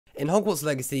In Hogwarts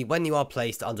Legacy, when you are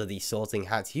placed under the sorting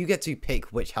hat, you get to pick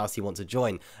which house you want to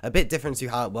join. A bit different to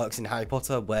how it works in Harry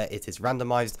Potter, where it is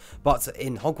randomized, but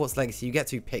in Hogwarts Legacy, you get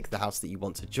to pick the house that you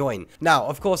want to join. Now,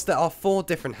 of course, there are 4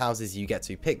 different houses you get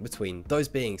to pick between, those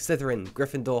being Slytherin,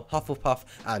 Gryffindor, Hufflepuff,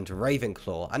 and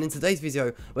Ravenclaw, and in today's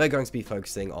video, we're going to be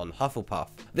focusing on Hufflepuff.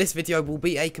 This video will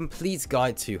be a complete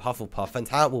guide to Hufflepuff and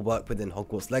how it will work within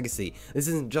Hogwarts Legacy. This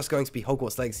isn't just going to be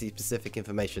Hogwarts Legacy specific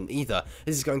information either,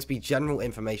 this is going to be general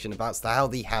information about how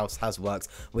the house has worked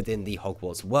within the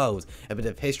Hogwarts world, a bit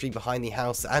of history behind the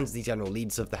house and the general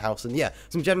leaders of the house, and yeah,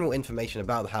 some general information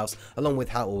about the house along with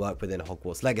how it will work within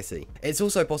Hogwarts Legacy. It's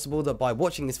also possible that by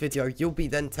watching this video you'll be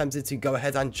then tempted to go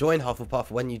ahead and join Hufflepuff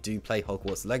when you do play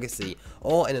Hogwarts Legacy,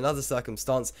 or in another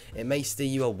circumstance it may steer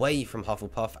you away from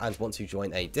Hufflepuff and want to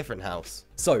join a different house.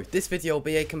 So this video will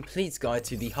be a complete guide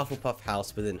to the Hufflepuff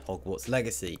house within Hogwarts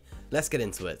Legacy. Let's get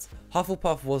into it.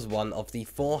 Hufflepuff was one of the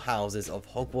 4 houses of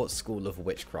Hogwarts School of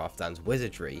Witchcraft and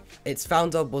Wizardry. Its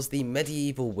founder was the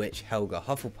medieval witch Helga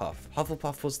Hufflepuff.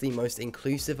 Hufflepuff was the most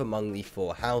inclusive among the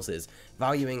 4 houses,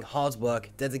 valuing hard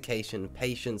work, dedication,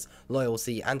 patience,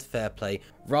 loyalty, and fair play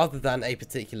rather than a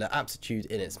particular aptitude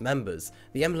in its members.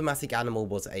 The emblematic animal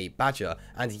was a badger,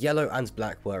 and yellow and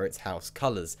black were its house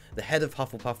colours. The head of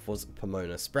Hufflepuff was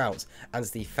Pomona Sprout, and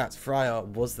the Fat Friar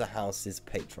was the house's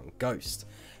patron ghost.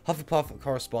 Hufflepuff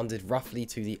corresponded roughly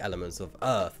to the elements of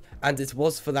Earth, and it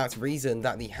was for that reason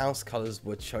that the house colours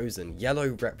were chosen.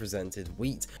 Yellow represented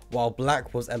wheat, while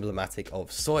black was emblematic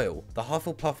of soil. The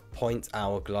Hufflepuff point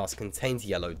hourglass contained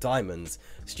yellow diamonds.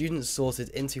 Students sorted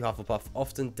into Hufflepuff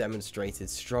often demonstrated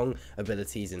strong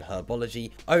abilities in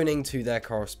herbology, owing to their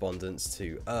correspondence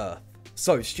to Earth.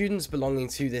 So, students belonging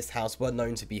to this house were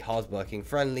known to be hardworking,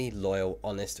 friendly, loyal,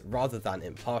 honest, rather than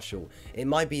impartial. It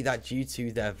might be that due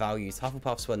to their values,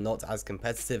 Hufflepuffs were not as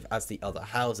competitive as the other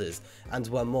houses, and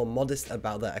were more modest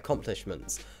about their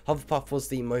accomplishments. Hufflepuff was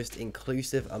the most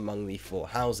inclusive among the 4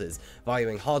 houses,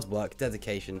 valuing hard work,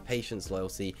 dedication, patience,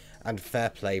 loyalty, and fair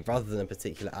play rather than a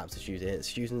particular aptitude in its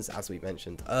students, as we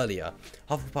mentioned earlier.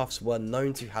 Hufflepuffs were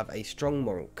known to have a strong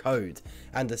moral code,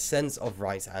 and a sense of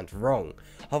right and wrong.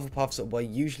 Hufflepuffs were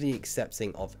usually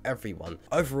accepting of everyone.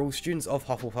 Overall, students of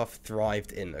Hufflepuff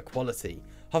thrived in equality.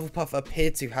 Hufflepuff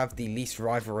appeared to have the least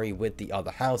rivalry with the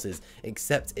other houses,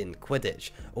 except in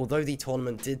Quidditch, although the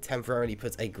tournament did temporarily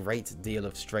put a great deal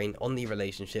of strain on the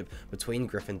relationship between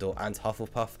Gryffindor and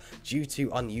Hufflepuff due to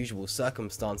unusual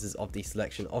circumstances of the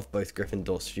selection of both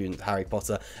Gryffindor student Harry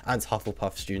Potter and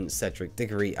Hufflepuff student Cedric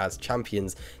Diggory as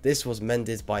champions. This was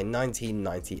mended by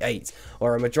 1998,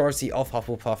 where a majority of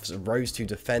Hufflepuffs rose to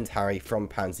defend Harry from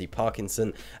Pansy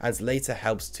Parkinson and later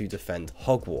helped to defend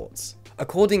Hogwarts.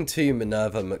 According to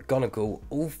Minerva McGonagall,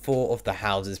 all 4 of the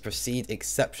houses precede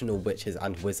exceptional witches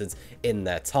and wizards in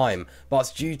their time,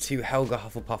 but due to Helga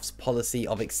Hufflepuff's policy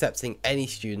of accepting any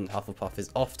student, Hufflepuff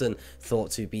is often thought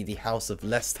to be the house of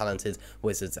less talented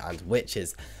wizards and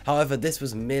witches. However, this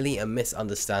was merely a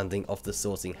misunderstanding of the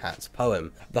Sorting Hat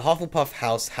poem. The Hufflepuff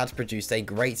house had produced a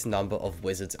great number of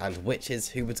wizards and witches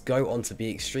who would go on to be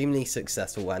extremely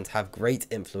successful and have great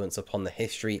influence upon the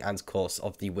history and course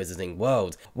of the wizarding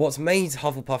world. What made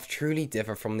Hufflepuff truly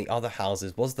differ from the other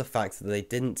houses was the fact that they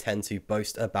didn't tend to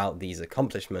boast about these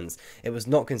accomplishments. It was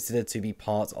not considered to be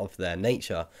part of their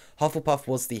nature. Hufflepuff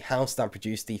was the house that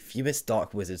produced the fewest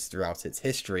dark wizards throughout its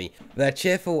history. Their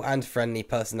cheerful and friendly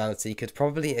personality could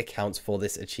probably account for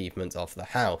this achievement of the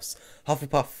house.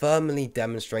 Hufflepuff firmly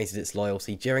demonstrated its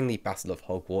loyalty during the Battle of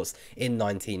Hogwarts in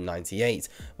 1998,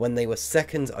 when they were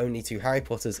second only to Harry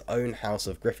Potter's own House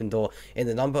of Gryffindor in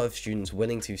the number of students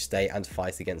willing to stay and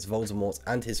fight against Voldemort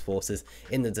and his forces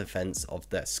in the defense of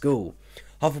their school.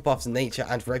 Hufflepuff's nature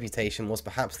and reputation was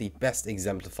perhaps the best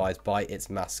exemplified by its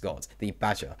mascot, the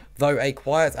Badger. Though a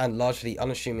quiet and largely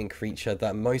unassuming creature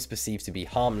that most perceive to be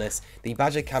harmless, the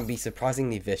Badger can be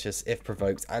surprisingly vicious if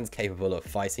provoked and capable of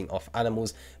fighting off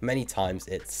animals many times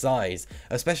its size,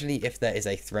 especially if there is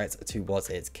a threat to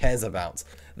what it cares about.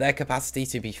 Their capacity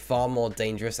to be far more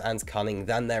dangerous and cunning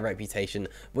than their reputation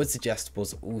would suggest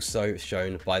was also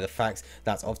shown by the fact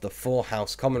that of the 4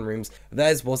 house common rooms,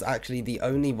 theirs was actually the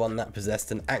only one that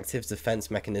possessed an active defense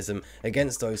mechanism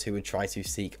against those who would try to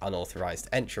seek unauthorized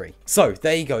entry. So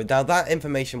there you go. Now that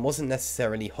information wasn't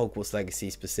necessarily Hogwarts Legacy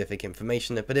specific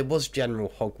information, but it was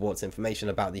general Hogwarts information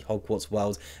about the Hogwarts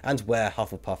world and where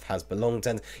Hufflepuff has belonged,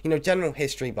 and general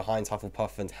history behind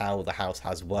Hufflepuff and how the house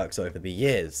has worked over the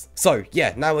years. So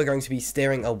yeah, now now we're going to be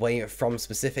steering away from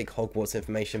specific Hogwarts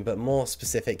information, but more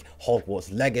specific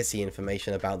Hogwarts legacy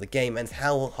information about the game and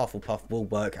how Hufflepuff will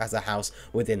work as a house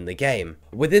within the game.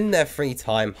 Within their free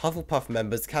time, Hufflepuff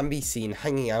members can be seen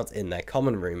hanging out in their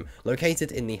common room,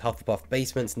 located in the Hufflepuff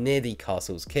basement near the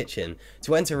castle's kitchen.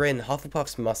 To enter in,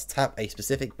 Hufflepuffs must tap a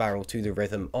specific barrel to the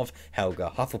rhythm of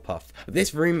Helga Hufflepuff.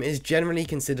 This room is generally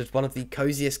considered one of the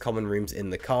coziest common rooms in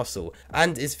the castle,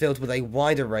 and is filled with a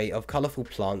wide array of colourful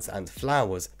plants and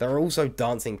flowers. There are also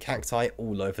dancing cacti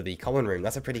all over the common room.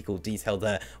 That's a pretty cool detail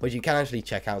there, which you can actually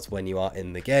check out when you are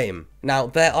in the game. Now,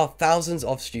 there are thousands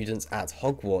of students at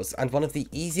Hogwarts, and one of the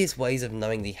easiest ways of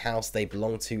knowing the house they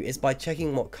belong to is by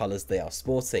checking what colours they are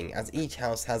sporting, as each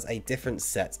house has a different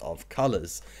set of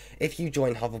colours. If you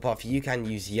join Hufflepuff, you can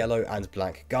use yellow and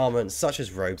black garments, such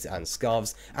as robes and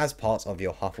scarves, as part of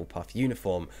your Hufflepuff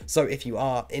uniform. So if you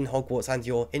are in Hogwarts and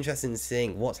you're interested in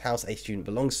seeing what house a student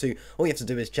belongs to, all you have to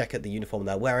do is check out the uniform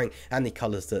they're wearing and the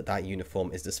colours that that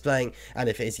uniform is displaying, and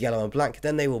if it is yellow and black,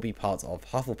 then they will be part of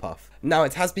Hufflepuff. Now,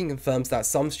 it has been confirmed that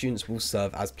some students will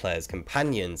serve as players'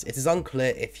 companions. It is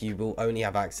unclear if you will only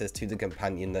have access to the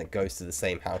companion that goes to the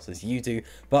same house as you do,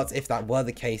 but if that were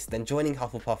the case, then joining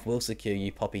Hufflepuff will secure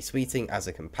you Poppy Sweeting as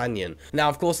a companion. Now,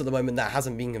 of course, at the moment that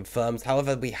hasn't been confirmed.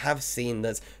 However, we have seen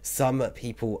that some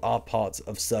people are part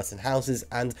of certain houses,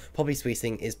 and Poppy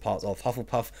Sweeting is part of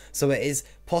Hufflepuff, so it is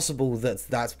possible that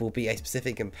that will be a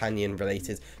specific companion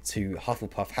related to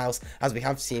Hufflepuff house, as we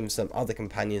have seen some other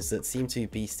companions that seem to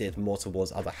be steered more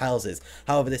towards other houses.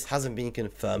 However, this hasn't been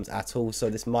confirmed at all, so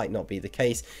this might not be the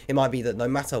case. It might be that no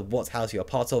matter what house you're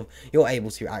part of, you're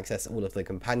able to access all of the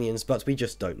companions, but we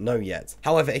just don't know yet.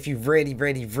 However, if you really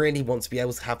want to be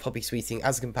able to have Poppy Sweeting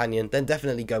as a companion, then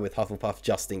definitely go with Hufflepuff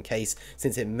just in case,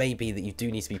 since it may be that you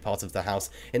do need to be part of the house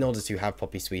in order to have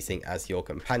Poppy Sweeting as your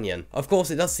companion. Of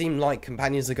course, it does seem like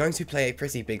companions are going to play a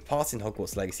pretty big part in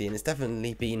Hogwarts Legacy, and it's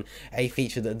definitely been a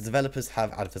feature that the developers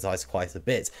have advertised quite a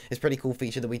bit. It's a pretty cool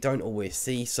feature that we don't always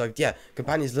see, so yeah,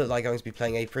 companions look like going to be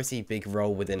playing a pretty big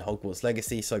role within Hogwarts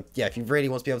Legacy, so yeah, if you really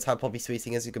want to be able to have Poppy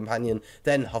Sweeting as your companion,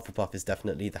 then Hufflepuff is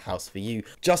definitely the house for you,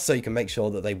 just so you can make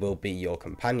sure that they will be your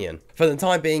companion. For the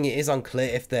time being, it is unclear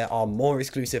if there are more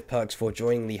exclusive perks for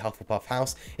joining the Hufflepuff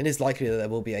house. It is likely that there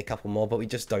will be a couple more, but we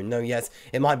just don't know yet.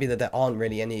 It might be that there aren't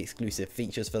really any exclusive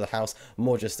features for the house,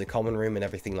 more just the common room and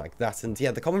everything like that. And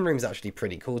yeah, the common room is actually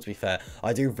pretty cool, to be fair.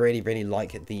 I do really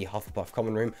like the Hufflepuff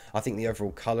common room. I think the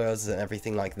overall colours and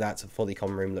everything like that for the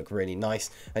common room look really nice,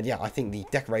 and yeah, I think the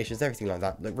decorations, everything like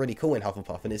that, look really cool in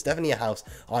Hufflepuff, and it's definitely a house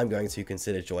I'm going to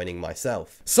consider joining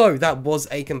myself. So that was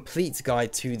a complete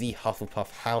guide to the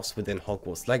Hufflepuff house within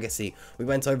Hogwarts Legacy. We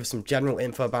went over some general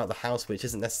info about the house, which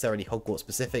isn't necessarily Hogwarts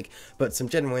specific, but some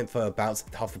general info about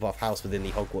the Hufflepuff house within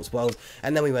the Hogwarts world,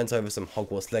 and then we went over some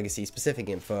Hogwarts Legacy specific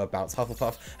info about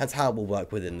Hufflepuff and how it will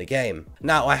work within the game.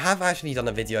 Now, I have actually done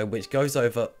a video which goes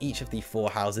over each of the 4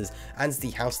 houses and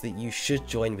the house that you should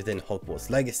join within Hogwarts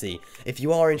Legacy. If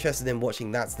you are interested in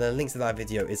watching that, the link to that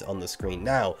video is on the screen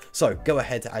now, so go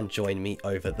ahead and join me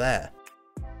over there.